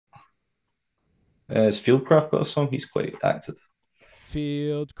Has Fieldcraft got a song? He's quite active.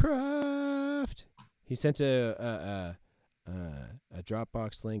 Fieldcraft. He sent a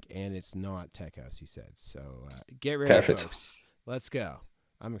Dropbox link, and it's not Tech House. He said so. Get ready, Perfect. folks. Let's go.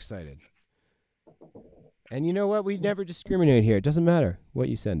 I'm excited. And you know what? We never discriminate here. It doesn't matter what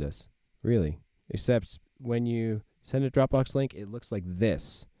you send us, really. Except when you send a Dropbox link, it looks like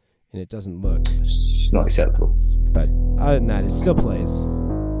this, and it doesn't look. It's not acceptable. But other than that, it still plays.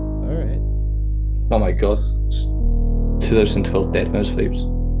 All right. Oh my god. It's 2012 Dead Mouse vibes.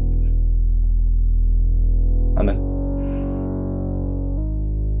 I'm in.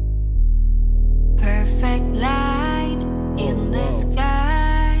 Perfect light in the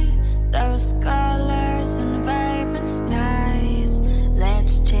sky, those colors and vibrant skies.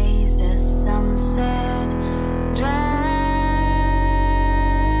 Let's chase the sunset drive.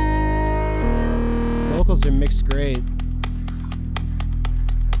 Vocals are mixed great.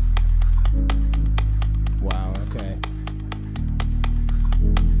 Wow, okay.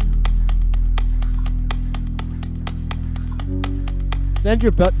 Send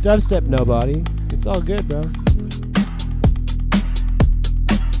your dubstep, nobody. It's all good, bro.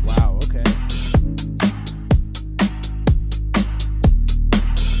 Wow, okay.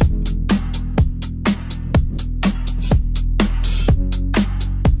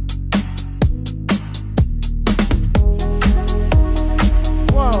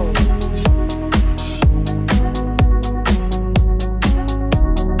 Whoa.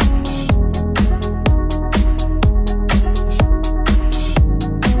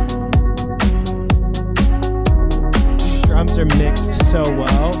 Drums are mixed so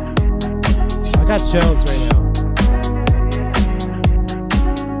well. I got chills right now.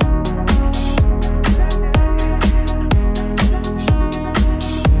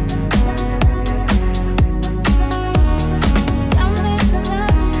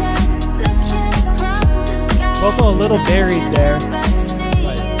 Vocal a little buried there.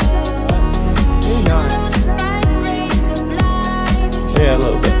 Maybe not. Yeah, a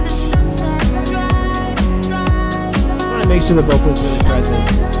little bit. I want to make sure the vocal is really present.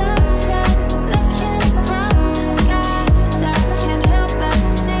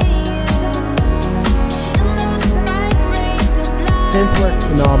 Synth work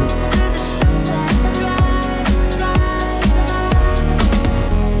phenomenal.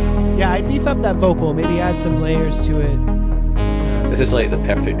 Yeah, I'd beef up that vocal, maybe add some layers to it. This is like the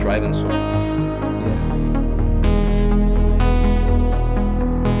perfect driving song.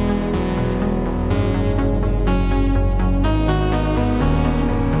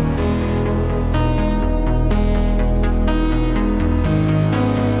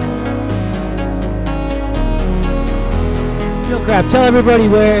 Fieldcraft, tell everybody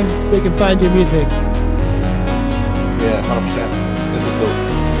where they can find your music. Yeah, 100%. This is dope.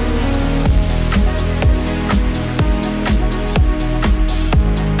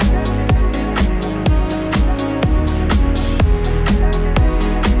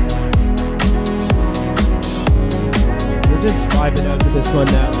 We're just vibing out to this one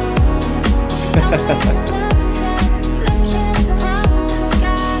now.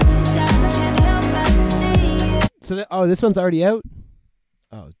 So, oh, this one's already out?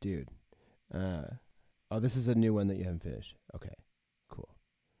 Oh, dude. Oh, this is a new one that you haven't finished. Okay, cool.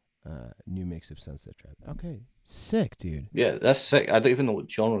 New mix of Sunset Trap. Okay, sick, dude. Yeah, that's sick. I don't even know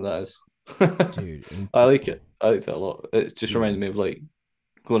what genre that is. Dude. I like it. I like that a lot. It just reminded me of like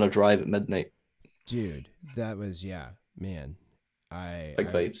going a drive at midnight. Dude, that was, yeah, man. Big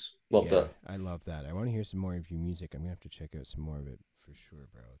vibes. Loved yeah, it. I love that. I want to hear some more of your music. I'm gonna have to check out some more of it for sure,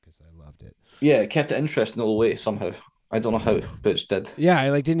 bro, because I loved it. Yeah, it kept it interesting all the way somehow. I don't know how, but it did. Yeah, I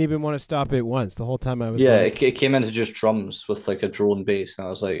like didn't even want to stop it once. The whole time I was Yeah, like, it came into just drums with like a drone bass, and I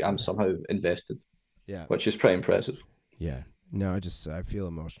was like, I'm somehow invested, yeah, which is pretty impressive. yeah. No, I feel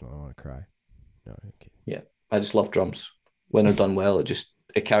emotional. I want to cry. No, okay. Yeah, I just love drums. When they're done well,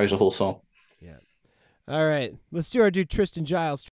 it carries a whole song. Yeah. All right, let's do our dude Tristan Giles.